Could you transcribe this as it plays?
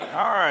All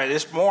right,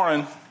 this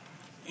morning,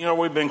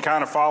 we've been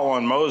kind of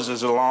following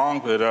Moses along,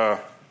 but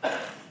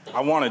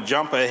I want to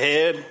jump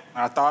ahead.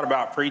 I thought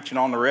about preaching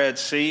on the Red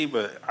Sea,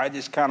 but I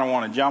just kind of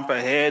want to jump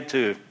ahead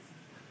to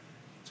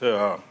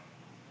a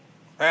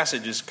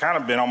passage that's kind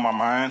of been on my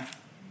mind.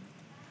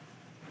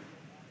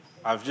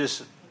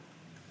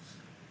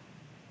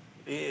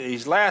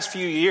 These last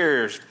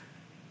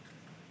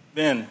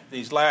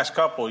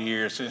couple of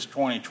years since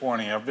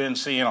 2020, I've been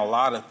seeing a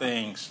lot of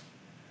things,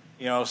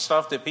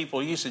 stuff that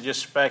people used to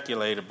just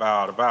speculate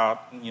about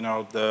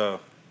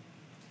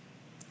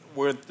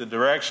where the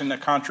direction the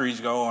country's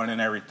going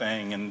and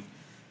everything,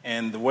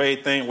 and the way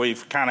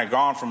we've kind of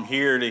gone from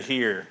here to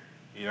here,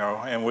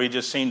 and we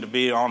just seem to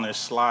be on this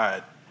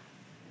slide.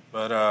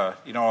 But, a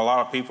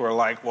lot of people are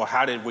like, well,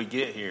 how did we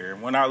get here?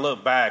 And when I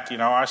look back,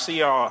 I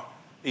see all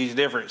these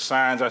different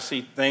signs. I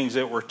see things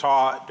that were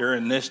taught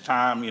during this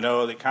time,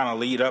 that kind of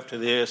lead up to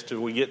this till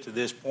we get to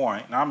this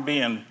point. And I'm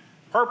being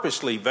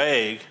purposely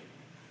vague,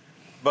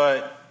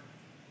 but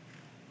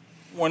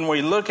when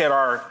we look at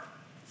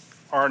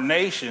our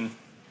nation,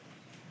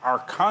 our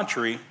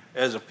country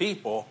as a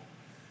people,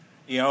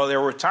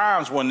 there were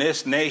times when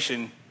this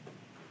nation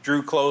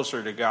drew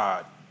closer to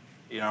God.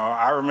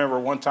 I remember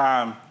one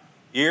time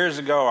years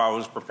ago, I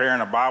was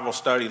preparing a Bible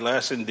study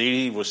lesson.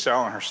 Dee Dee was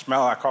selling her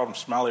I called them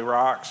smelly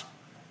rocks.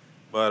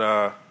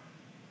 But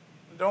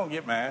don't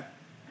get mad.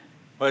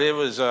 But it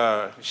was,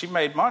 she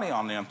made money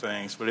on them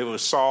things. But it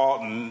was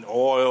salt and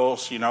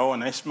oils,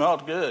 and they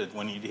smelled good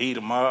when you'd heat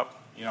them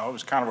up. It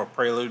was kind of a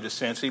prelude to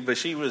Scentsy. But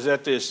she was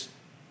at this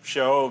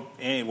show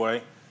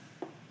anyway.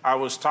 I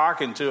was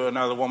talking to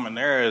another woman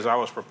there as I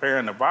was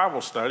preparing the Bible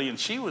study, and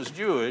she was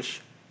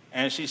Jewish.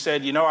 And she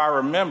said, I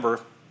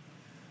remember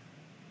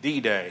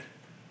D-Day.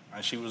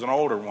 And she was an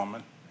older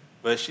woman.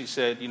 But she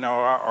said,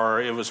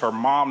 or it was her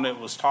mom that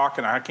was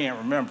talking, I can't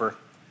remember.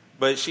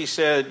 But she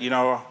said,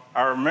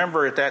 I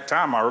remember at that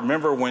time, I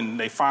remember when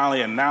they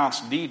finally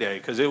announced D-Day,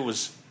 because it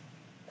was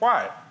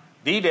quiet.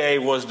 D-Day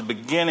was the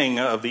beginning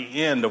of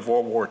the end of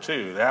World War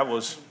II. That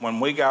was when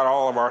we got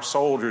all of our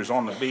soldiers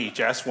on the beach.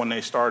 That's when they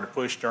started to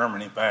push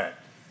Germany back.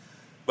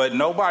 But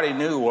nobody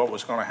knew what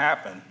was going to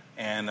happen.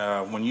 And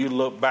when you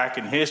look back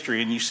in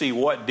history and you see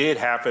what did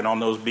happen on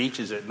those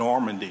beaches at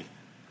Normandy,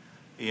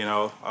 the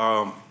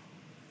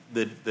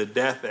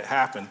death that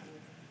happened.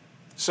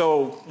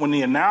 So when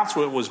the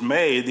announcement was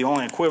made, the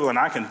only equivalent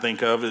I can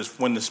think of is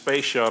when the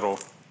space shuttle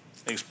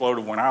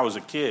exploded when I was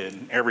a kid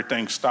and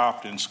everything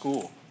stopped in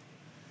school.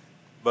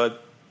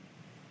 But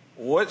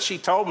what she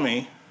told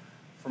me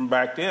from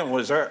back then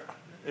was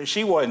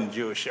she wasn't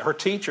Jewish. Her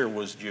teacher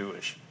was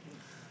Jewish.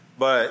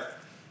 But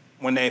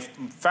when they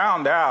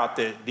found out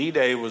that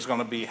D-Day was going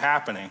to be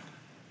happening,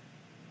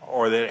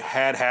 or that it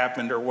had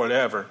happened or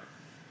whatever,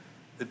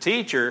 the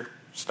teacher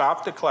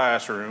stopped the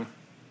classroom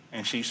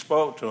and she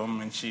spoke to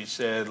them and she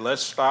said,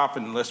 let's stop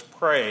and let's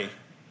pray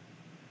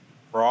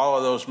for all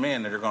of those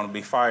men that are going to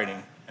be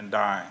fighting and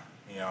dying,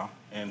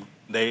 And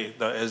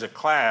as a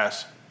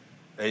class,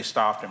 they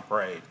stopped and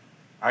prayed.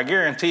 I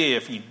guarantee you,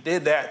 if you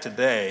did that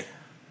today,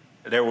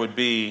 there would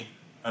be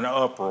an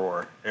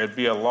uproar. There'd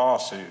be a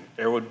lawsuit.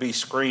 There would be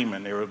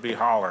screaming. There would be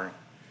hollering.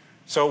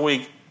 So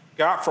we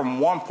got from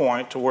one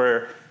point to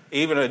where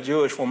even a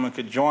Jewish woman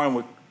could join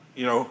with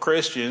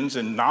Christians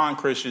and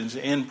non-Christians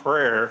in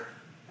prayer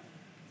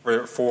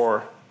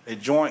for a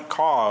joint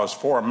cause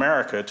for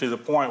America, to the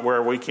point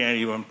where we can't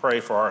even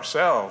pray for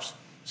ourselves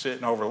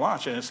sitting over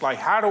lunch. And it's like,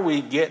 how do we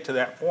get to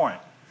that point?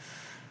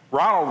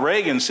 Ronald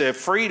Reagan said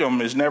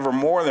freedom is never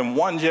more than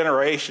one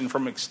generation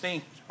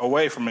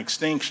away from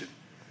extinction.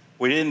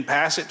 We didn't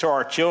pass it to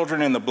our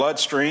children in the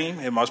bloodstream.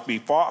 It must be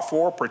fought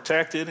for,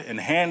 protected, and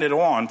handed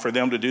on for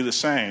them to do the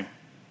same.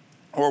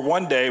 Or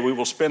one day we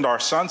will spend our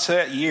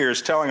sunset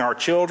years telling our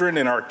children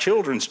and our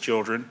children's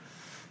children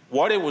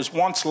what it was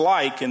once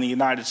like in the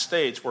United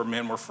States where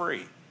men were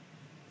free.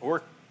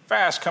 We're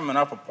fast coming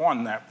up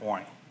upon that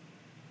point.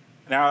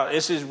 Now,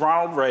 this is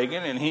Ronald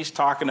Reagan, and he's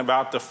talking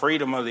about the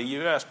freedom of the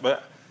U.S.,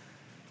 but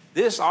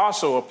this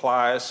also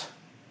applies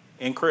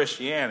in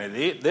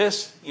Christianity.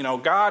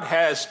 God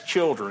has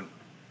children.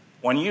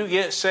 When you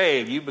get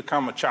saved, you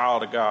become a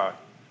child of God.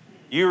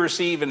 You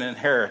receive an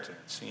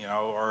inheritance,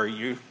 or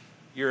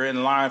you're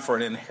in line for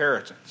an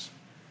inheritance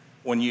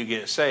when you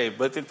get saved.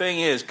 But the thing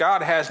is,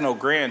 God has no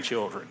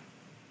grandchildren.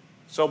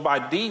 So by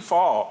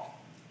default,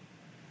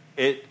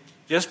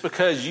 just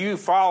because you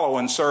follow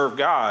and serve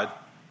God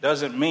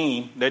doesn't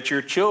mean that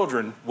your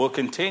children will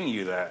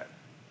continue that.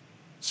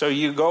 So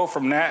you go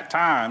from that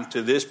time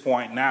to this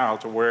point now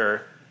to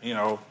where,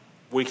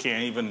 we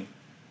can't even,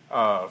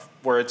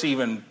 where it's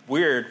even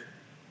weird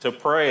to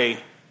pray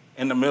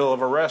in the middle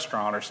of a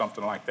restaurant or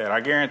something like that. I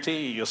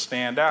guarantee you'll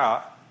stand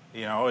out,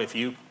 if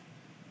you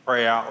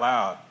pray out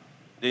loud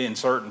in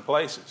certain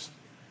places.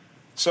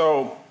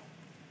 So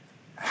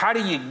how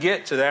do you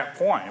get to that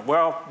point?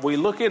 Well, we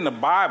look in the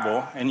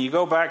Bible and you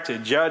go back to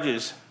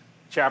Judges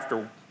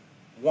chapter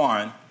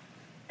 1,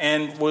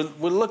 and we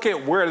look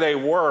at where they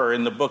were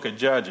in the book of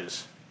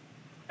Judges.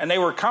 And they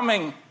were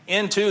coming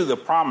into the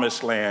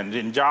promised land.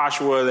 In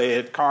Joshua, they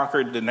had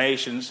conquered the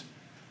nations,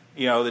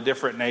 the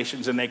different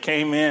nations, and they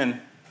came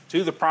in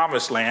to the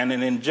promised land.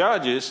 And in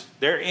Judges,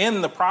 they're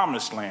in the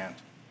promised land.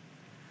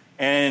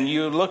 And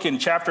you look in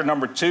chapter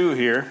number 2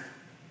 here,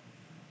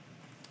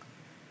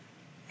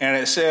 and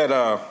it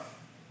said,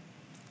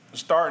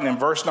 starting in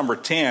verse number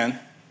 10,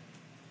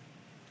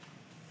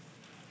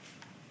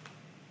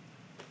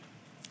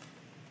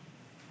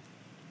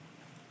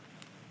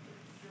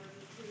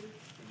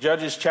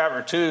 Judges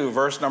chapter 2,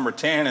 verse number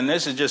 10, and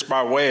this is just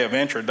by way of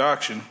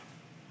introduction.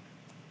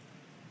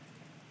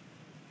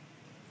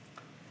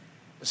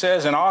 It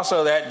says, "And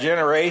also that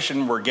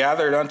generation were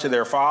gathered unto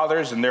their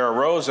fathers, and there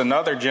arose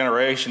another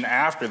generation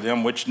after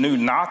them, which knew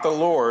not the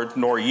Lord,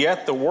 nor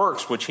yet the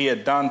works which he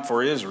had done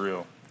for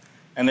Israel.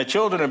 And the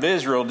children of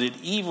Israel did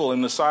evil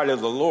in the sight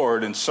of the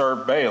Lord, and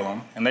served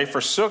Baalim. And they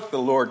forsook the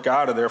Lord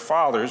God of their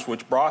fathers,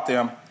 which brought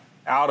them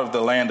out of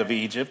the land of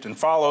Egypt, and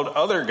followed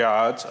other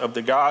gods of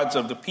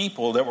the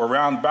people that were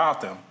round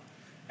about them,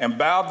 and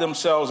bowed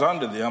themselves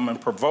unto them, and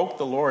provoked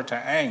the Lord to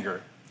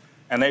anger.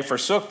 And they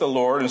forsook the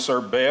Lord, and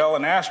served Baal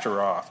and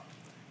Ashtaroth.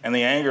 And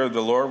the anger of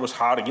the Lord was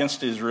hot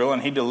against Israel,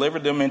 and he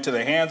delivered them into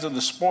the hands of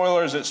the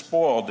spoilers that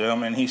spoiled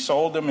them, and he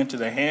sold them into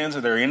the hands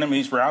of their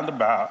enemies round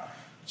about,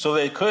 so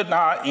they could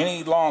not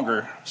any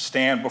longer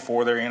stand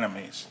before their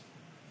enemies.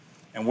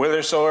 And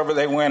whithersoever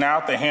they went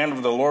out, the hand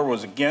of the Lord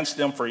was against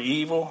them for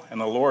evil.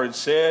 And the Lord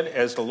said,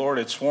 as the Lord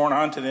had sworn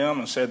unto them,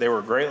 and said they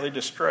were greatly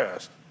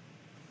distressed."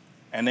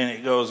 And then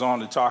it goes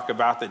on to talk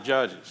about the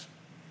judges.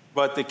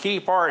 But the key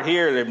part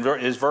here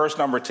is verse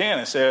number 10.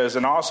 It says,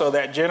 "And also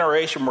that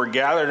generation were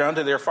gathered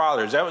unto their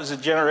fathers." That was the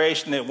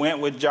generation that went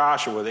with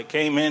Joshua, that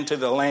came into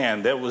the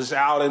land, that was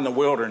out in the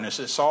wilderness,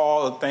 that saw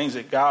all the things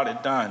that God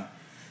had done.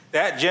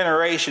 That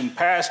generation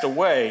passed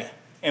away.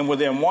 And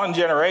within one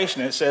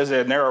generation, it says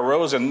that there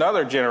arose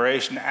another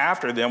generation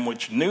after them,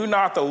 which knew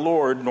not the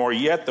Lord, nor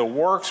yet the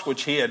works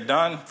which he had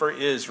done for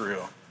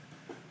Israel.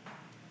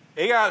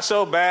 It got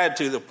so bad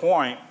to the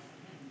point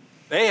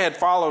they had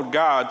followed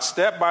God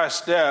step by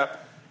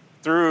step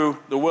through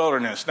the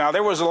wilderness. Now,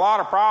 there was a lot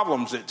of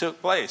problems that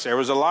took place. There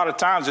was a lot of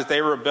times that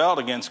they rebelled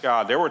against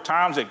God. There were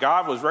times that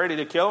God was ready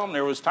to kill them.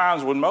 There was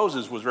times when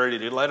Moses was ready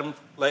to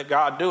let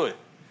God do it.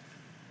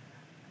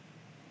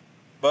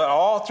 But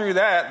all through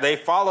that, they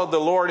followed the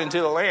Lord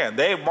into the land.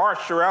 They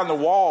marched around the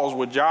walls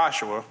with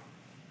Joshua.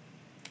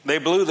 They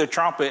blew the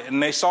trumpet,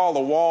 and they saw the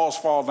walls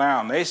fall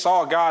down. They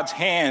saw God's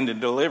hand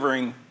in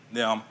delivering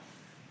them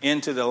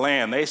into the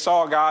land. They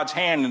saw God's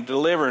hand in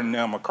delivering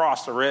them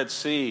across the Red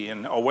Sea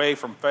and away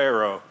from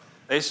Pharaoh.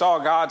 They saw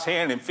God's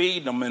hand in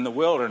feeding them in the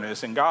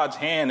wilderness, and God's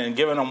hand in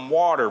giving them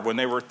water when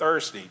they were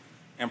thirsty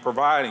and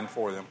providing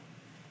for them.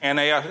 And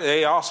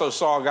they also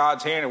saw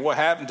God's hand in what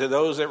happened to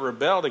those that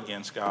rebelled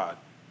against God.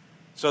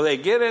 So they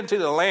get into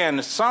the land,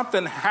 and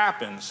something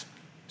happens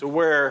to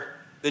where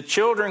the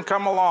children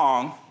come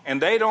along,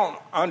 and they don't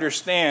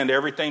understand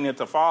everything that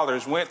the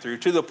fathers went through,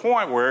 to the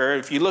point where,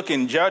 if you look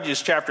in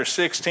Judges chapter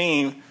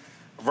 16,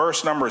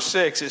 verse number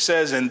 6, it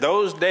says, "In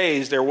those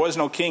days there was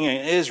no king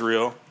in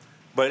Israel,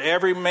 but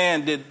every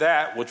man did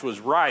that which was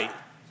right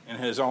in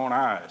his own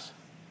eyes."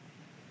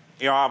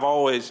 I've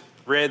always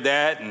read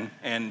that,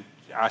 and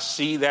I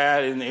see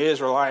that in the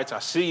Israelites. I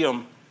see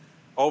them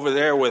over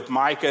there with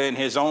Micah in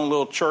his own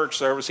little church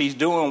service. He's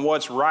doing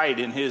what's right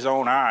in his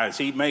own eyes.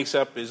 He makes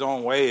up his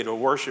own way to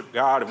worship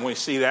God, and we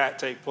see that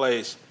take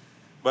place.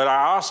 But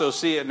I also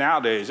see it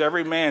nowadays.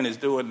 Every man is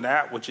doing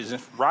that which is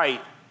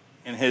right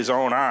in his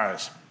own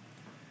eyes.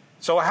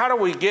 So how do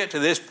we get to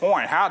this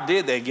point? How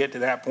did they get to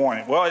that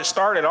point? Well, it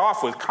started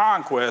off with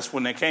conquest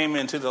when they came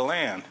into the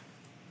land.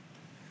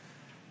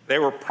 They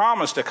were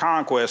promised a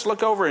conquest.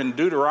 Look over in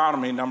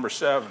Deuteronomy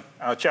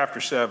chapter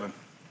 7.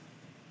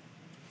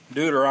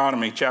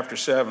 Deuteronomy chapter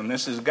 7.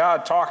 This is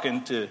God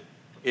talking to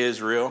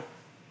Israel.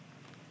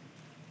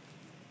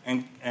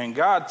 And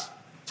God's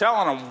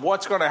telling them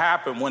what's going to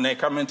happen when they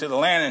come into the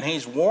land, and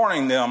he's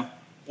warning them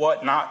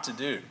what not to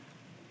do.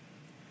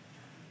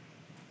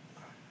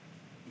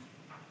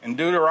 In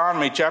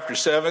Deuteronomy chapter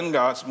 7,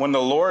 "When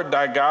the Lord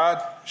thy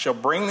God shall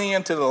bring thee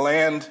into the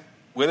land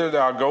whither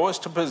thou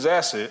goest to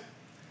possess it,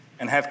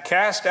 and hath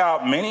cast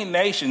out many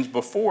nations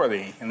before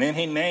thee," and then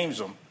he names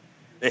them: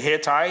 the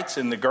Hittites,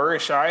 and the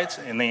Girgashites,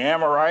 and the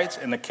Amorites,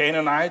 and the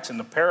Canaanites, and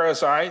the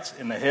Perizzites,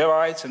 and the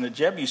Hivites, and the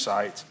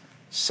Jebusites,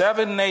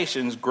 7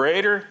 nations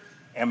greater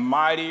and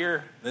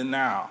mightier than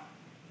thou.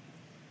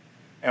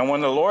 "And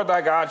when the Lord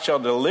thy God shall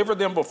deliver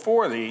them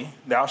before thee,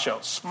 thou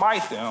shalt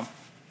smite them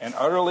and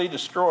utterly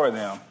destroy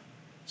them."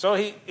 So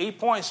he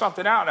points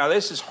something out. Now,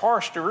 this is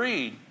harsh to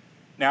read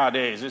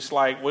nowadays. It's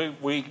like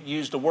we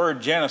use the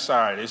word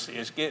genocide.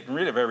 It's getting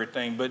rid of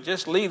everything. But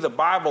just leave the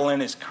Bible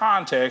in its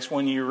context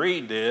when you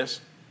read this.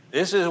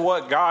 This is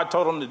what God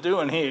told them to do,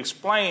 and he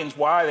explains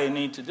why they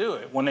need to do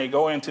it when they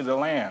go into the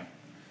land.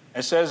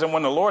 It says, "And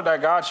when the Lord thy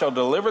God shall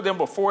deliver them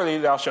before thee,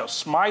 thou shalt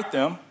smite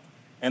them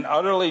and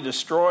utterly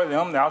destroy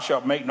them. Thou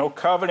shalt make no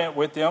covenant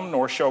with them,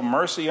 nor show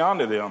mercy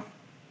unto them.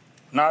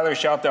 Neither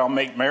shalt thou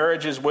make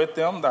marriages with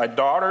them. Thy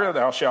daughter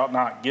thou shalt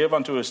not give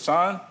unto his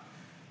son,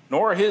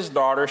 nor his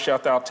daughter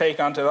shalt thou take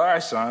unto thy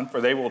son, for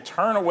they will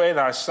turn away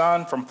thy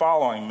son from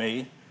following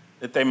me,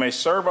 that they may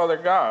serve other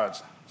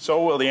gods.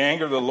 So will the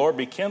anger of the Lord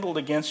be kindled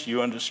against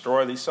you and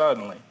destroy thee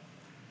suddenly.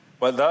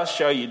 But thus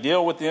shall you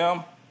deal with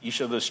them. You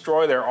shall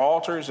destroy their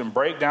altars and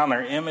break down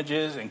their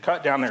images and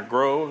cut down their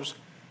groves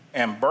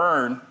and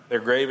burn their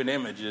graven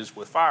images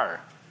with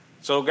fire.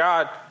 So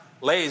God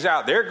lays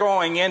out, they're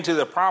going into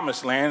the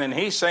promised land, and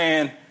he's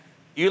saying,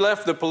 you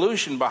left the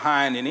pollution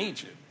behind in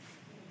Egypt.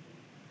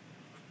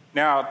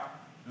 Now,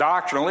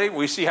 doctrinally,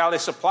 we see how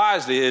this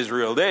applies to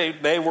Israel.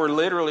 They were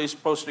literally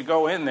supposed to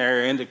go in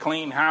there and to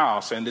clean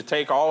house and to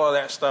take all of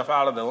that stuff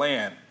out of the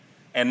land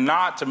and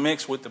not to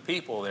mix with the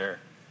people there.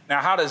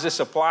 Now, how does this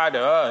apply to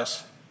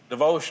us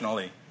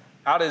devotionally?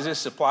 How does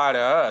this apply to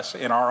us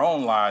in our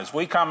own lives?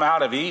 We come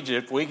out of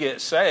Egypt, we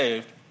get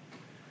saved.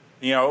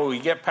 You know, we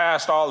get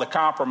past all the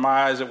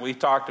compromise that we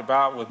talked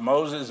about with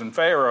Moses and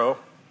Pharaoh,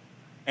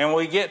 and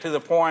we get to the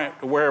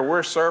point where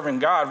we're serving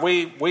God.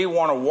 We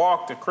want to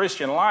walk the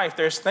Christian life.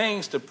 There's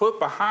things to put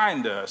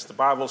behind us. The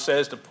Bible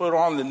says to put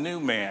on the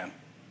new man.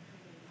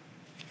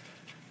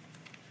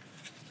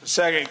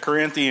 2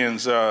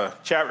 Corinthians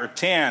chapter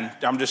 10,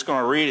 I'm just going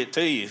to read it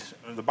to you.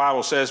 The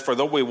Bible says, for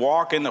though we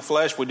walk in the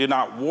flesh, we do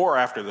not war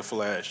after the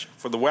flesh.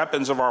 For the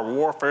weapons of our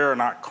warfare are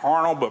not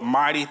carnal, but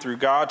mighty through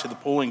God to the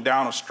pulling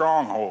down of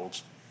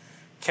strongholds,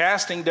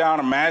 casting down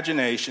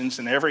imaginations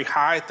and every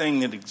high thing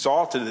that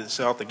exalted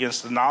itself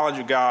against the knowledge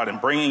of God, and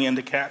bringing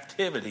into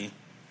captivity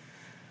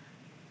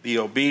the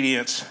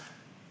obedience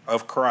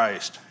of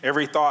Christ.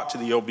 Every thought to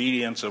the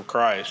obedience of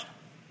Christ.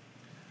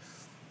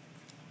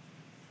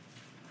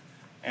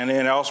 And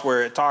then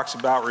elsewhere it talks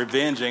about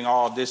revenging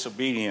all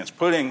disobedience,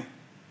 being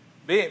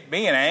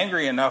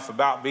angry enough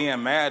about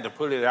being mad to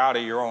put it out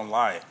of your own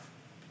life.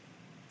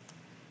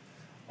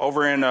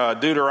 Over in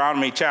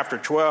Deuteronomy chapter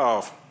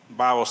 12, the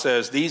Bible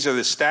says, these are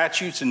the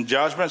statutes and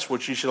judgments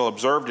which you shall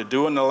observe to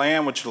do in the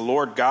land which the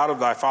Lord God of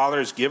thy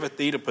fathers giveth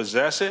thee to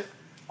possess it,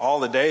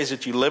 all the days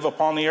that you live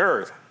upon the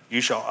earth.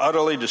 You shall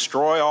utterly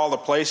destroy all the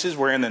places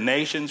wherein the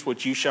nations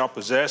which you shall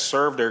possess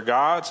serve their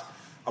gods,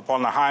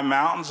 upon the high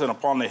mountains and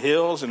upon the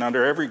hills and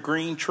under every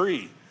green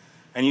tree.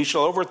 And you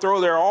shall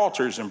overthrow their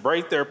altars and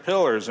break their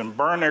pillars and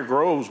burn their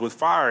groves with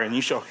fire. And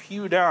you shall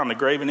hew down the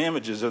graven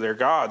images of their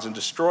gods and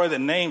destroy the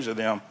names of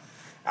them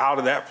out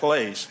of that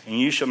place. And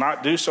you shall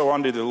not do so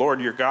unto the Lord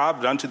your God,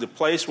 but unto the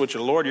place which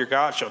the Lord your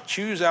God shall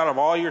choose out of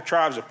all your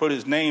tribes to put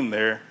his name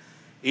there,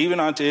 even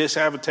unto his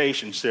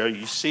habitation shall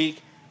you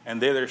seek, and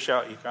thither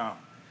shall you come.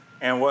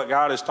 And what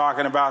God is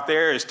talking about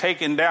there is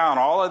taking down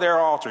all of their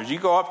altars. You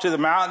go up to the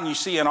mountain, you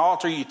see an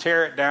altar, you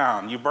tear it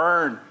down. You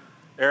burn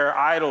their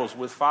idols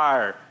with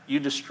fire. You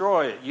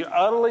destroy it. You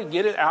utterly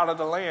get it out of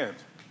the land.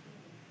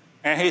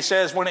 And he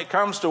says, when it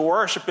comes to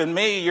worshiping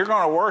me, you're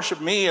going to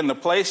worship me in the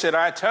place that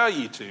I tell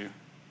you to.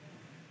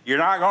 You're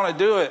not going to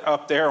do it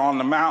up there on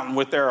the mountain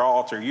with their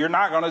altar. You're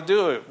not going to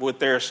do it with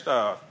their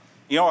stuff.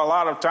 You know, a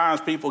lot of times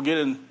people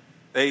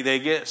they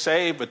get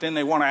saved, but then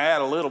they want to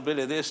add a little bit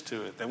of this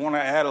to it. They want to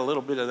add a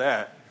little bit of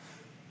that.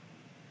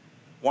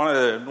 One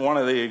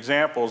of the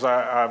examples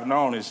I've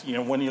known is, you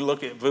know, when you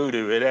look at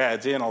voodoo, it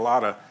adds in a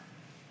lot of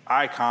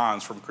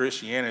icons from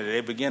Christianity.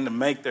 They begin to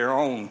make their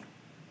own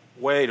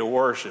way to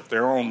worship,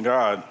 their own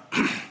God.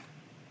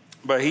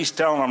 But he's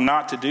telling them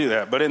not to do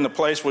that. But in the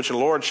place which the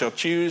Lord shall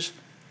choose,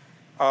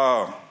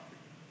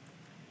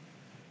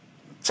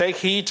 take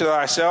heed to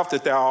thyself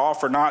that thou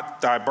offer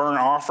not thy burnt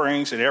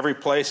offerings in every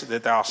place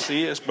that thou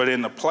seest, but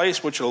in the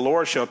place which the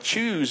Lord shall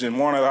choose in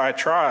one of thy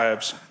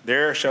tribes,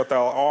 there shalt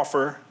thou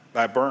offer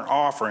thy burnt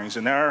offerings,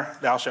 and there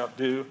thou shalt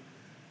do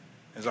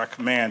as I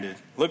commanded.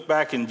 Look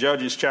back in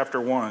Judges chapter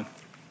 1.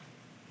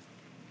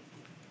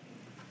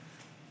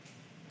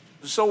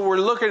 So we're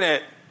looking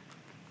at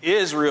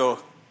Israel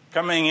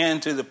coming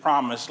into the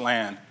promised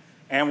land,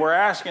 and we're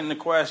asking the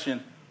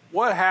question,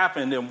 what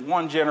happened in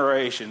one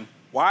generation?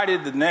 Why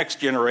did the next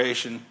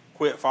generation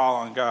quit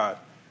following God?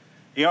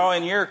 You know,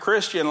 in your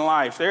Christian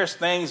life, there's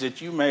things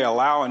that you may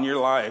allow in your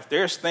life.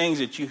 There's things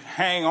that you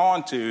hang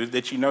on to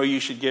that you know you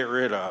should get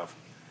rid of.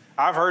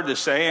 I've heard the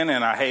saying,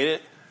 and I hate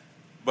it,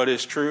 but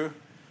it's true.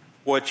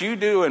 What you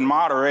do in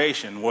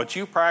moderation, what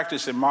you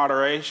practice in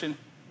moderation,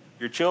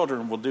 your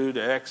children will do to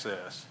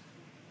excess.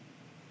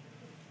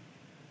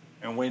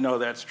 And we know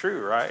that's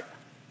true, right?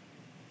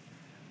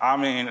 I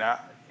mean,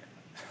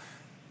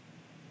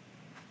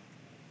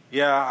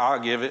 yeah, I'll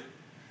give it.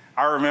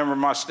 I remember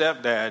my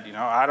stepdad, you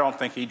know, I don't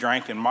think he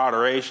drank in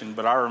moderation,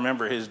 but I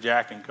remember his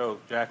Jack and Coke.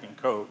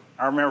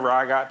 I remember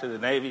I got to the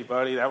Navy,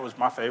 buddy, that was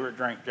my favorite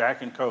drink,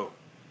 Jack and Coke.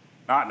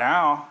 Not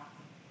now.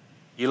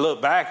 You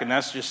look back and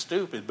that's just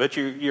stupid, but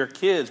your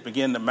kids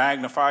begin to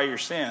magnify your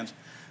sins.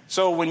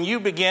 So when you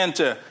begin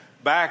to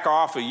back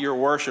off of your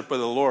worship of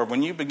the Lord,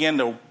 when you begin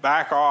to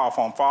back off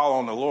on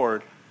following the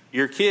Lord,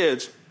 your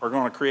kids are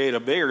going to create a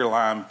bigger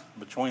line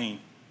between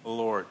the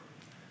Lord.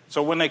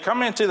 So when they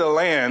come into the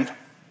land,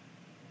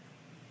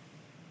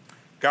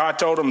 God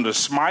told them to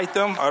smite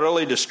them,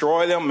 utterly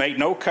destroy them, make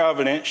no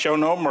covenant, show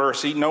no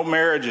mercy, no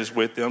marriages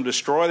with them,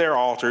 destroy their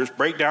altars,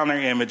 break down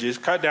their images,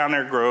 cut down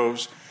their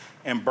groves,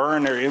 and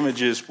burn their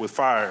images with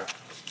fire.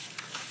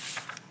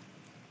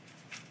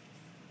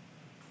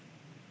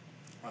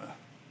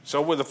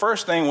 So the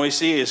first thing we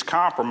see is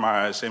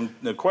compromise. And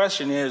the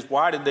question is,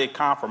 why did they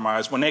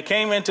compromise? When they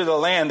came into the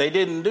land, they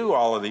didn't do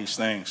all of these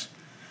things.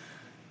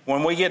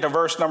 When we get to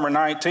verse number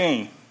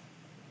 19,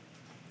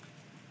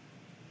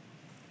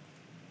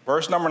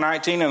 verse number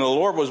 19, and the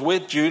Lord was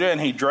with Judah,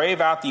 and he drave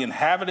out the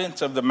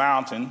inhabitants of the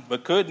mountain,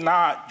 but could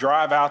not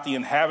drive out the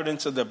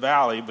inhabitants of the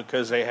valley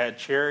because they had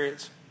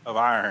chariots of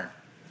iron.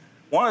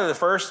 One of the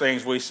first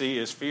things we see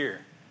is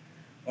fear.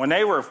 When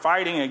they were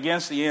fighting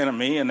against the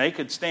enemy and they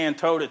could stand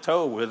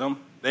toe-to-toe with them,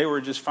 they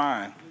were just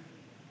fine.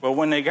 But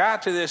when they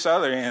got to this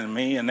other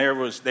enemy and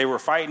they were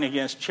fighting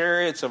against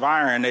chariots of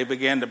iron, they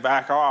began to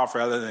back off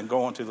rather than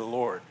going to the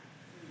Lord.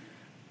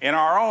 In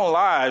our own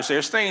lives,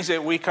 there's things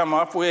that we come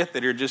up with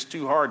that are just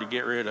too hard to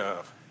get rid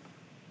of.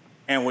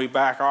 And we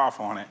back off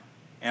on it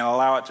and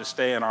allow it to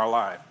stay in our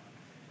life.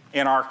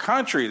 In our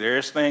country,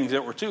 there's things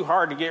that were too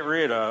hard to get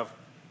rid of,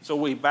 so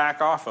we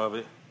back off of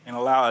it and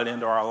allow it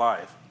into our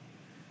life.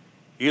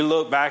 You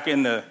look back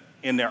in the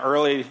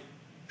early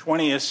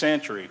 20th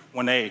century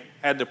when they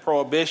had the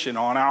prohibition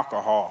on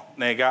alcohol,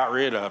 and they got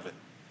rid of it,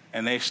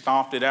 and they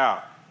stomped it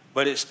out.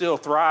 But it still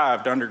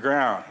thrived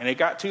underground, and it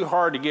got too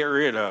hard to get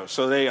rid of,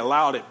 so they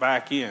allowed it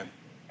back in,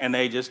 and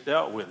they just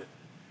dealt with it.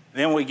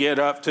 Then we get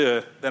up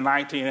to the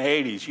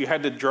 1980s. You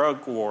had the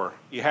drug war.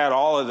 You had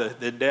all of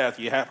the death.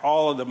 You had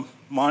all of the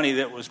money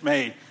that was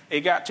made.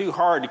 It got too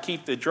hard to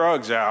keep the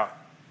drugs out.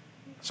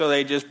 So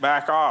they just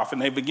back off,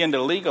 and they begin to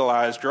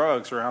legalize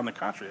drugs around the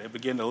country. They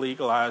begin to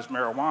legalize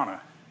marijuana.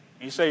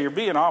 You say, you're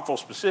being awful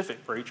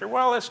specific, preacher.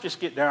 Well, let's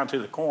just get down to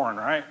the corn,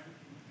 right?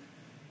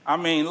 I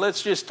mean,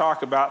 let's just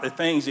talk about the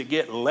things that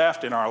get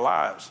left in our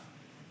lives.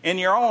 In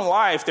your own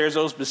life, there's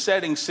those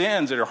besetting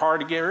sins that are hard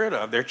to get rid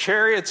of. They're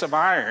chariots of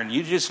iron.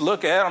 You just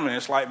look at them, and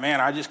it's like,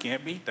 man, I just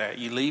can't beat that.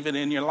 You leave it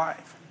in your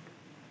life.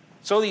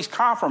 So these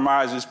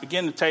compromises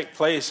begin to take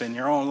place in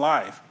your own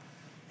life.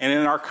 And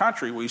in our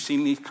country, we've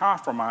seen these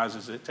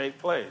compromises that take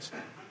place.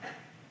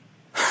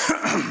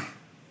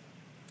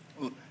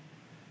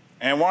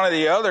 And one of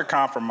the other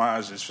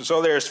compromises,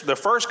 so there's the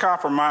first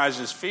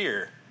compromise is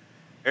fear.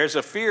 There's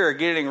a fear of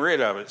getting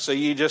rid of it, so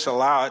you just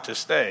allow it to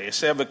stay. It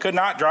said, but could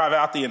not drive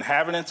out the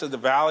inhabitants of the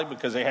valley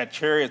because they had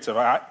chariots of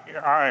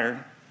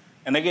iron.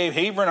 And they gave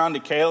Hebron unto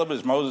Caleb,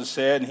 as Moses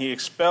said, and he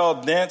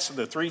expelled thence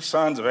the 3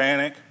 sons of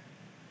Anak.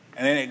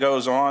 And then it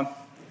goes on.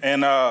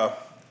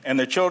 And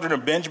the children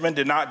of Benjamin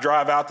did not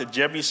drive out the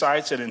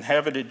Jebusites that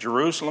inhabited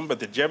Jerusalem, but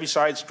the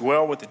Jebusites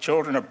dwell with the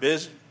children of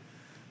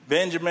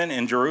Benjamin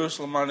in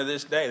Jerusalem unto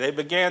this day. They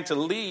began to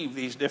leave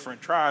these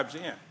different tribes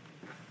in.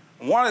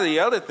 One of the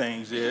other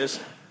things is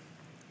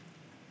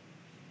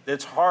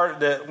that's hard,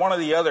 that one of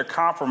the other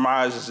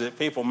compromises that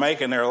people make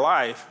in their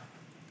life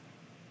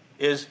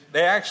is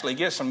they actually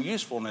get some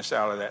usefulness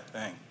out of that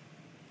thing.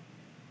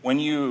 When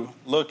you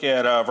look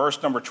at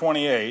verse number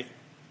 28, it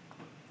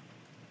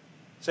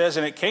says,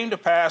 and it came to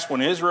pass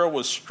when Israel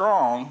was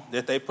strong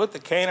that they put the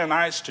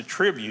Canaanites to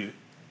tribute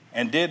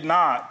and did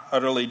not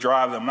utterly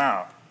drive them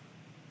out.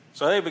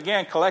 So they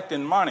began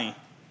collecting money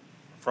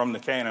from the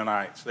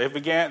Canaanites.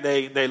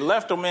 They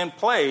left them in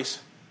place,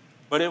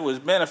 but it was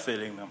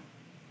benefiting them.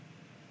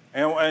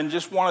 And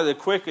just one of the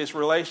quickest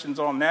relations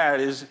on that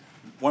is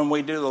when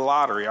we do the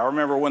lottery. I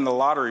remember when the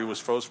lottery was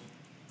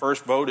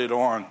first voted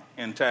on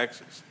in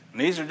Texas.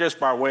 And these are just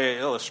by way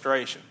of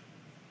illustration.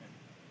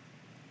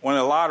 When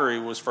the lottery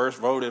was first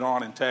voted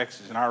on in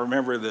Texas, and I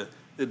remember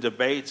the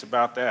debates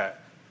about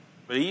that.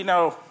 But you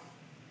know,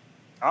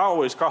 I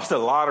always call the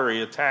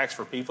lottery a tax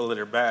for people that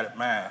are bad at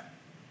math.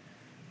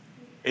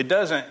 It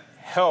doesn't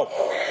help.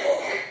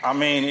 I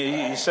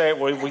mean, you say,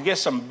 well, we get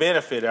some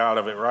benefit out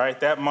of it, right?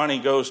 That money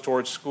goes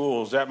towards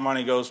schools. That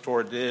money goes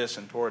toward this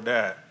and toward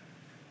that.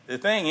 The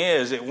thing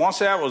is that once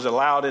that was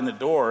allowed in the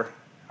door,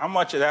 how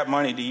much of that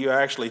money do you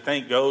actually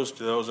think goes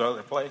to those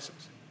other places?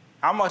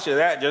 How much of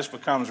that just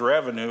becomes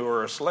revenue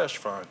or a slush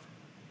fund?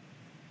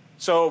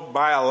 So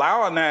by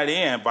allowing that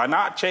in, by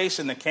not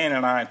chasing the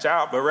Canaanites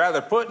out, but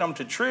rather putting them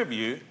to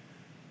tribute,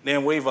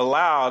 then we've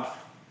allowed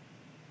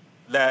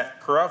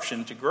that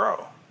corruption to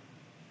grow.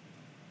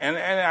 And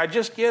I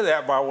just give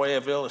that by way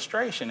of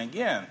illustration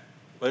again.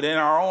 But in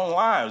our own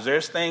lives,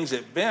 there's things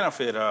that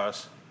benefit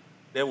us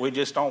that we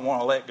just don't want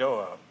to let go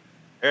of.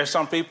 There's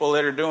some people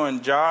that are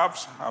doing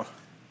jobs,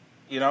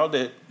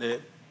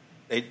 that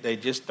they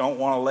just don't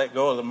want to let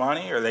go of the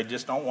money, or they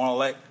just don't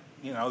want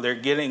to they're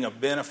getting a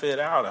benefit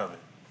out of it.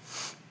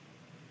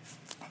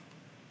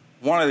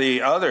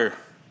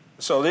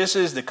 So this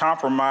is the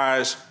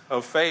compromise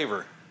of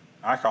favor.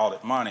 I called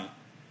it money.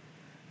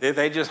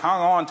 They just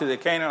hung on to the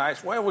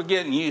Canaanites. Well, we're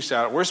getting use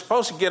out of it. We're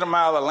supposed to get them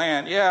out of the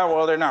land. Yeah,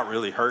 well, they're not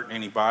really hurting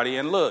anybody.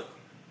 And look,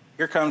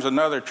 here comes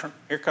another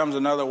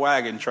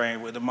wagon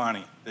train with the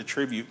money, the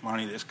tribute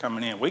money that's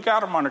coming in. We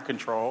got them under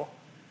control.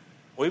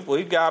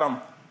 We've got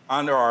them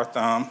under our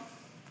thumb.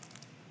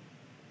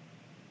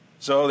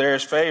 So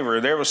there's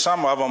favor. There was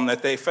some of them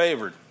that they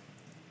favored.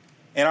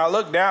 And I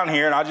look down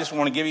here, and I just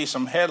want to give you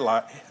some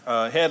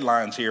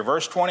headlines here.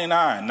 Verse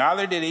 29,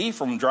 neither did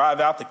Ephraim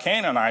drive out the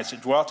Canaanites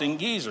that dwelt in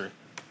Gezer,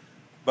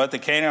 but the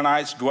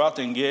Canaanites dwelt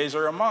in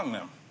Gezer among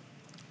them.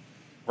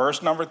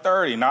 Verse number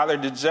 30, neither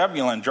did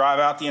Zebulun drive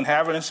out the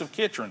inhabitants of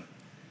Kitron,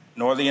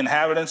 nor the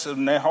inhabitants of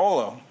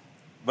Neholah,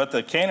 but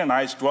the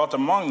Canaanites dwelt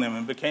among them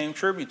and became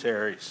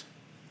tributaries.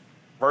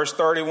 Verse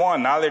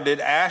 31, neither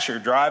did Asher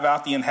drive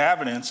out the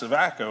inhabitants of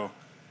Akko,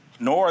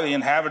 nor the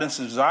inhabitants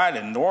of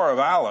Zidon, nor of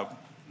Alab,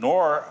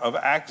 nor of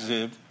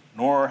Akzib,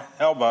 nor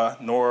Helba,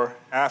 nor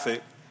Aphik.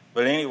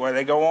 But anyway,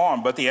 they go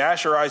on. But the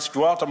Asherites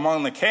dwelt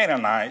among the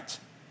Canaanites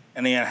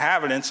and the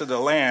inhabitants of the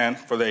land,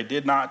 for they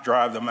did not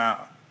drive them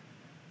out.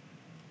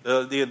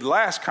 The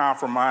last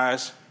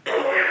compromise,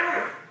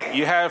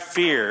 you have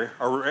fear,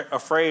 or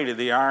afraid of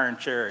the iron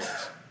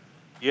chariots.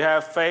 You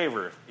have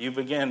favor. You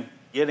begin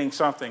getting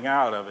something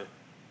out of it.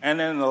 And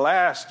then the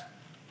last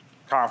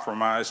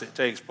compromise that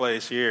takes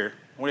place here,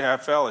 we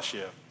have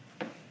fellowship.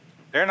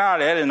 They're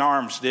not at an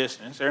arm's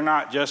distance. They're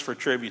not just for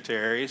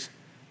tributaries.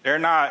 They're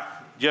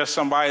not just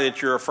somebody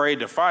that you're afraid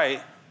to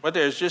fight, but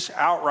there's just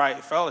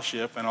outright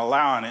fellowship and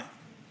allowing it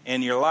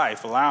in your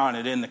life, allowing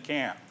it in the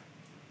camp.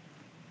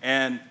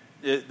 And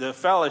the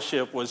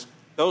fellowship was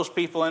those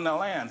people in the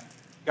land.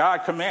 God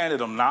commanded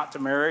them not to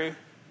marry,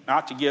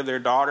 not to give their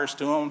daughters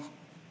to them,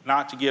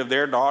 not to give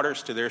their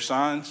daughters to their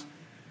sons,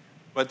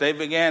 but they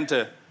began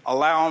to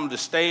allow them to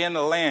stay in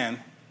the land,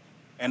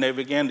 and they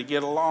began to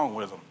get along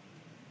with them.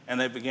 And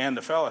they began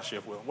to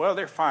fellowship with them. Well,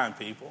 they're fine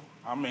people.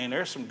 I mean,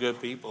 there's some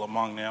good people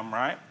among them,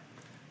 right?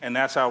 And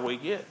that's how we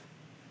get.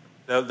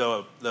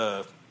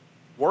 The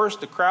worse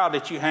the crowd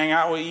that you hang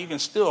out with, you can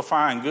still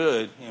find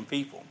good in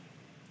people.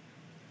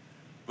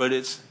 But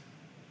it's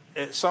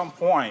at some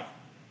point,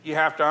 you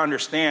have to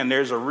understand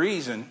there's a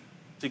reason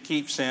to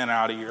keep sin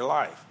out of your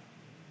life,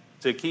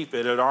 to keep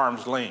it at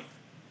arm's length.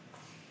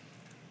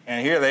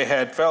 And here they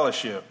had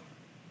fellowship.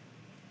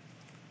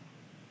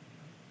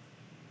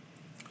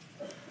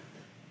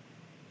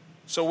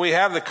 So we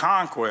have the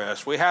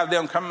conquest. We have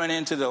them coming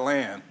into the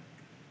land.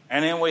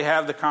 And then we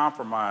have the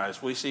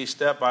compromise. We see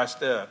step by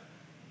step.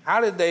 How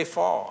did they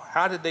fall?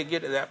 How did they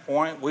get to that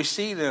point? We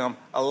see them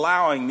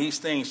allowing these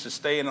things to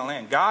stay in the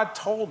land. God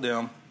told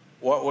them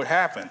what would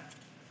happen.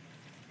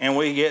 And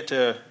we get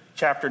to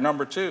chapter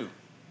number 2.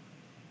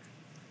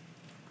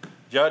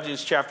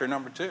 Judges chapter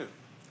number 2.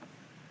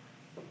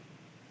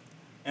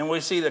 And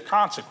we see the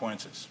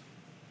consequences.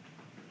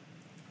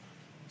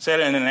 It said,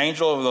 and an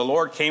angel of the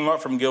Lord came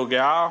up from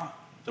Gilgal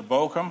to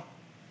Bochum,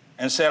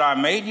 and said, I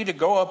made you to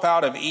go up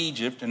out of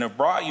Egypt, and have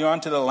brought you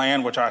unto the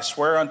land which I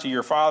swear unto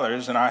your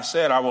fathers. And I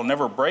said, I will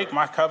never break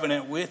my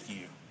covenant with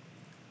you.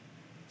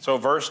 So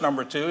verse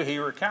number 2, he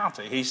recounts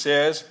it. He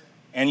says,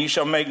 and you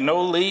shall make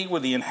no league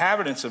with the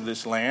inhabitants of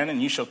this land,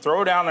 and you shall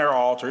throw down their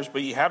altars,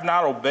 but you have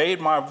not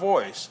obeyed my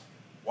voice.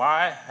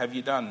 Why have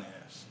you done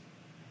this?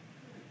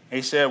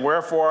 He said,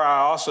 wherefore I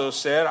also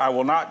said, I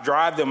will not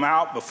drive them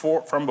out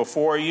from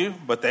before you,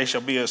 but they shall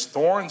be as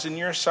thorns in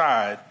your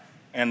side,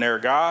 and their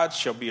gods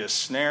shall be a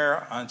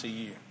snare unto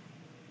you.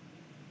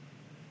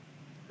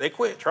 They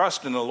quit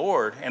trusting the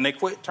Lord, and they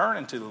quit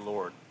turning to the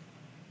Lord.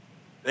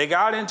 They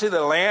got into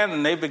the land,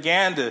 and they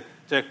began to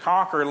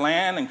conquer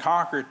land and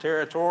conquer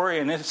territory,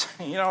 and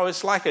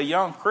it's like a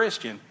young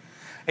Christian.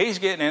 He's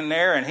getting in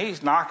there, and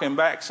he's knocking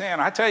back sin.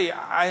 I tell you,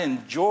 I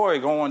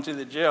enjoy going to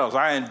the jails.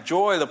 I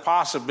enjoy the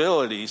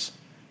possibilities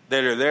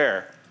that are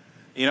there.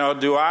 You know,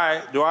 do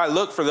I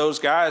look for those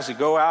guys to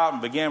go out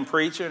and begin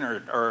preaching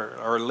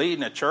or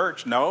leading a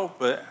church? No,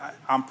 but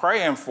I'm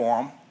praying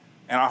for them,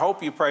 and I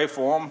hope you pray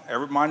for them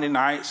every Monday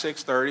night,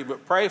 6:30,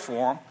 but pray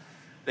for them.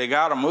 They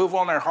got to move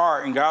on their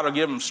heart, and God will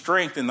give them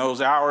strength in those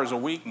hours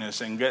of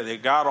weakness, and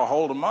God will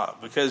hold them up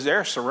because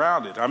they're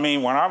surrounded. I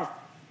mean, when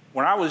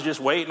I was just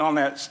waiting on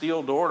that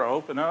steel door to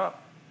open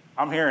up,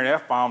 I'm hearing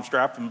F-bombs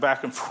dropping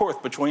back and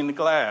forth between the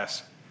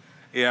glass,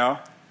 you know,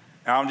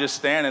 and I'm just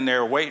standing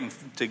there waiting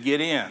to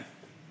get in.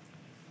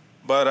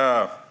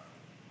 But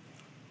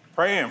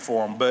praying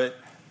for them. But,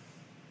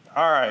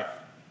 all right.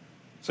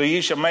 So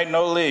you shall make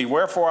no league.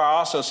 Wherefore I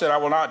also said, I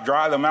will not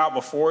drive them out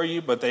before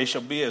you, but they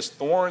shall be as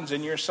thorns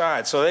in your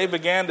side. So they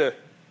began to,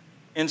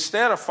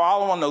 instead of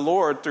following the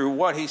Lord through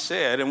what he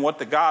said and what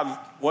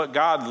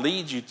God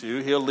leads you to,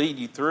 he'll lead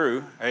you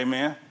through.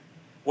 Amen.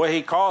 What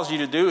he calls you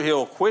to do,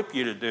 he'll equip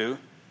you to do.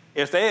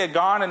 If they had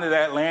gone into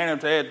that land,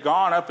 if they had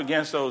gone up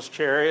against those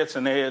chariots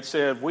and they had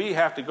said, we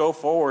have to go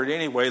forward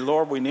anyway,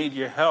 Lord, we need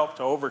your help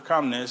to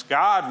overcome this,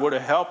 God would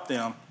have helped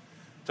them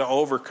to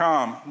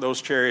overcome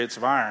those chariots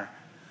of iron.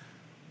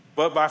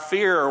 But by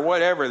fear or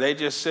whatever, they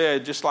just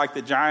said, just like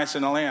the giants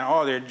in the land,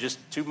 oh, they're just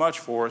too much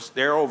for us.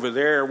 They're over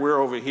there,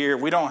 we're over here.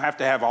 We don't have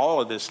to have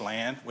all of this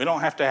land. We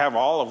don't have to have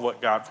all of what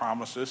God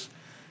promised us.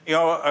 You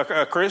know,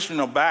 a Christian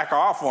will back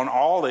off on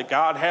all that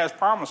God has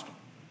promised them.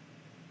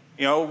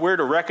 You know, we're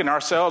to reckon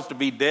ourselves to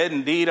be dead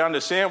indeed unto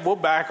sin. We'll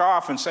back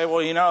off and say,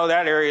 well, you know,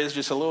 that area is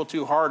just a little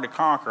too hard to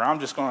conquer. I'm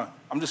just going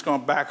to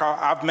back off.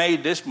 I've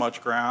made this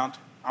much ground.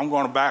 I'm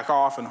going to back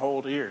off and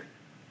hold here.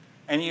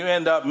 And you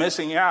end up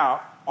missing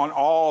out on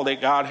all that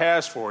God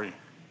has for you.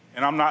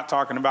 And I'm not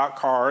talking about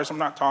cars. I'm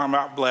not talking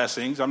about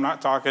blessings. I'm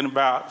not talking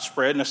about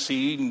spreading a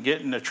seed and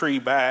getting a tree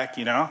back,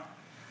 you know.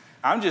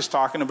 I'm just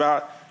talking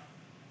about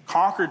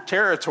conquered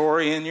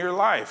territory in your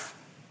life.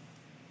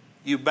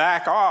 You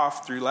back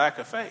off through lack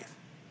of faith.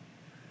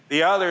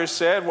 The others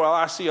said, well,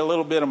 I see a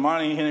little bit of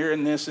money here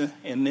in this,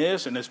 and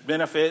it's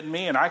benefiting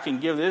me, and I can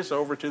give this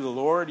over to the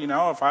Lord. You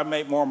know, if I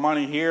make more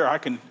money here,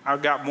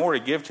 I've got more to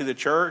give to the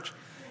church.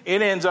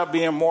 It ends up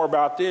being more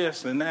about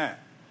this than that.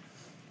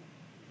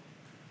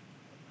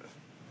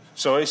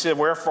 So he said,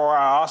 wherefore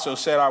I also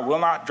said, I will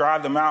not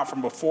drive them out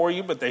from before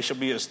you, but they shall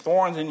be as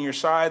thorns in your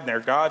side, and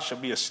their God shall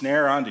be a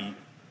snare unto you.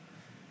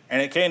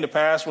 And it came to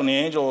pass when the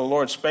angel of the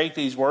Lord spake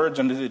these words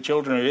unto the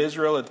children of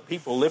Israel, that the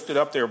people lifted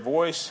up their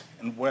voice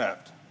and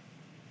wept.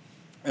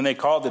 And they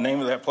called the name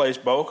of that place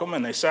Bochum,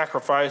 and they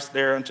sacrificed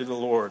there unto the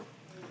Lord.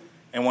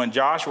 And when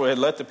Joshua had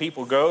let the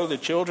people go, the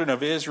children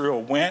of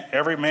Israel went,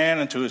 every man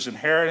unto his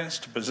inheritance,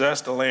 to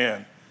possess the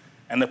land.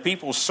 And the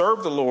people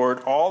served the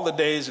Lord all the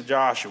days of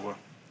Joshua,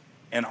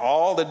 and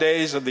all the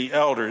days of the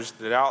elders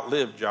that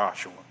outlived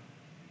Joshua.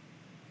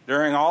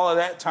 During all of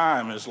that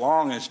time, as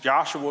long as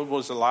Joshua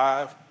was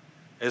alive,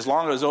 as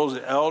long as those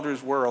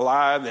elders were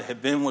alive that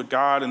had been with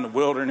God in the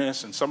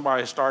wilderness, and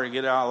somebody started to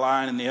get out of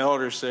line, and the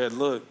elders said,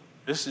 look,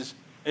 this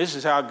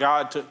is how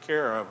God took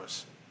care of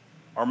us.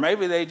 Or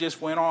maybe they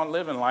just went on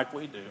living like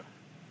we do.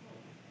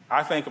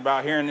 I think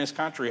about here in this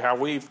country how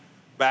we've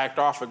backed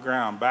off the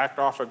ground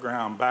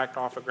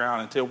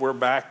until we're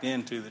backed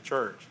into the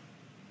church.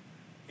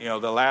 You know,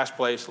 the last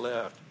place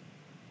left.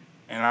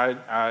 And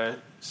I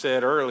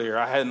said earlier,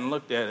 I hadn't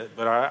looked at it,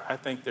 but I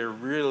think they're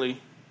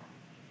really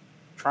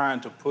trying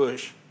to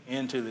push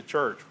into the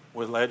church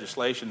with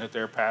legislation that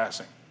they're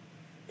passing.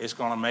 It's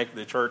going to make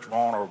the church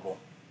vulnerable.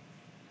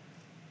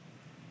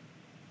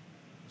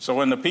 So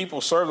when the people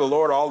served the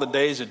Lord all the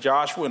days of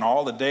Joshua and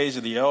all the days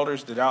of the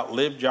elders that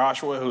outlived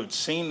Joshua, who had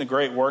seen the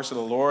great works of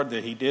the Lord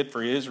that he did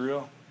for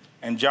Israel,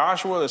 and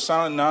Joshua the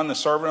son of Nun, the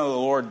servant of the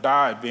Lord,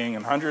 died, being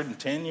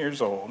 110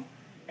 years old,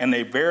 and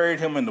they buried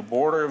him in the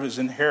border of his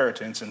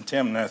inheritance in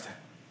Timnath,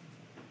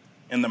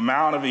 in the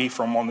mount of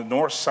Ephraim, on the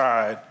north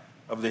side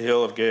of the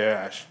hill of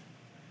Gaash.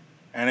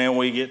 And then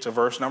we get to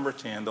verse number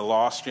 10, the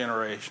lost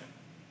generation.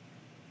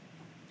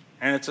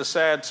 And it's a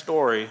sad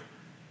story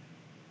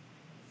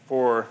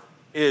for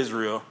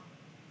Israel,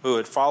 who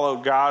had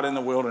followed God in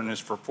the wilderness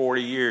for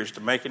 40 years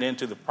to make it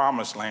into the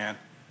promised land,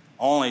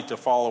 only to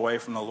fall away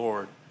from the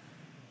Lord.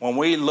 When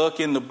we look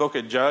in the book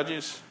of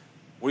Judges,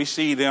 we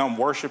see them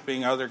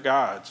worshiping other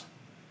gods.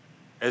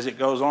 As it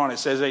goes on, it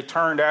says they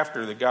turned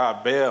after the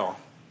god Baal.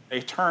 They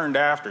turned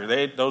after.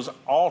 Those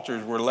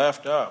altars were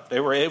left up.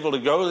 They were able to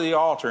go to the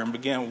altar and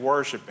begin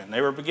worshiping.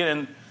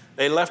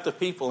 They left the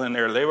people in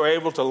there. They were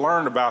able to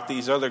learn about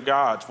these other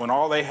gods when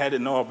all they had to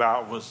know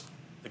about was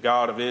the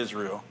God of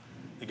Israel,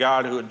 the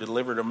God who had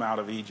delivered them out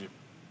of Egypt.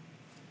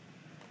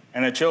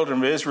 And the children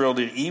of Israel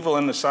did evil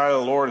in the sight of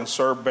the Lord and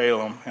served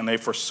Balaam, and they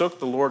forsook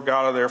the Lord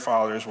God of their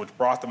fathers, which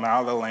brought them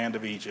out of the land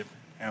of Egypt,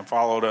 and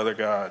followed other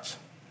gods.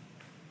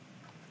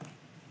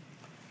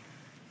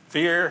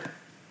 Fear,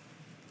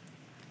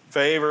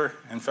 favor,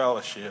 and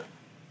fellowship.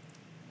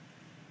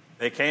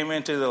 They came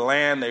into the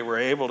land they were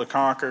able to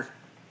conquer,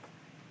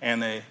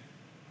 and they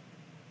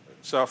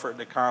suffered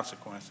the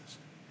consequences.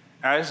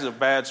 Now, this is a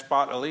bad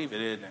spot to leave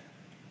it, isn't it?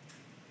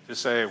 To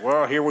say,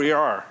 well, here we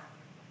are.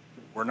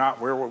 We're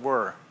not where we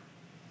were.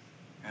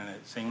 And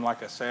it seemed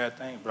like a sad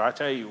thing. But I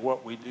tell you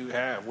what we do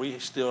have. We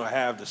still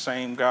have the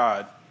same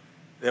God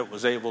that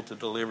was able to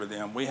deliver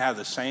them. We have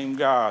the same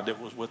God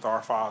that was with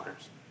our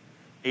fathers.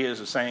 He is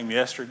the same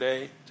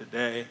yesterday,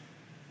 today,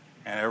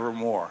 and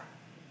evermore.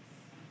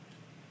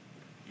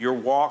 Your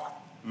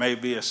walk may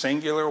be a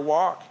singular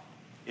walk.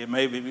 It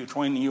may be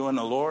between you and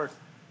the Lord.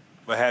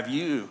 But have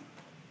you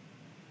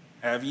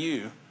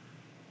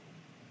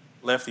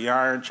left the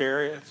iron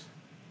chariots?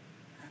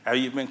 Have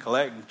you been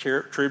collecting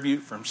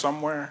tribute from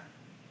somewhere?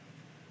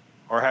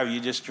 Or have you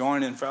just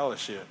joined in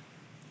fellowship?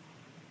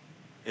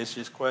 It's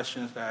just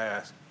questions to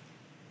ask.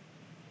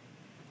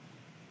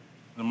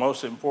 The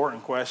most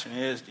important question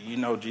is, do you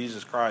know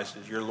Jesus Christ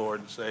as your Lord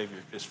and Savior?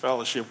 Because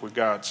fellowship with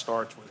God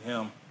starts with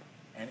him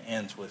and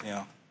ends with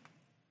him.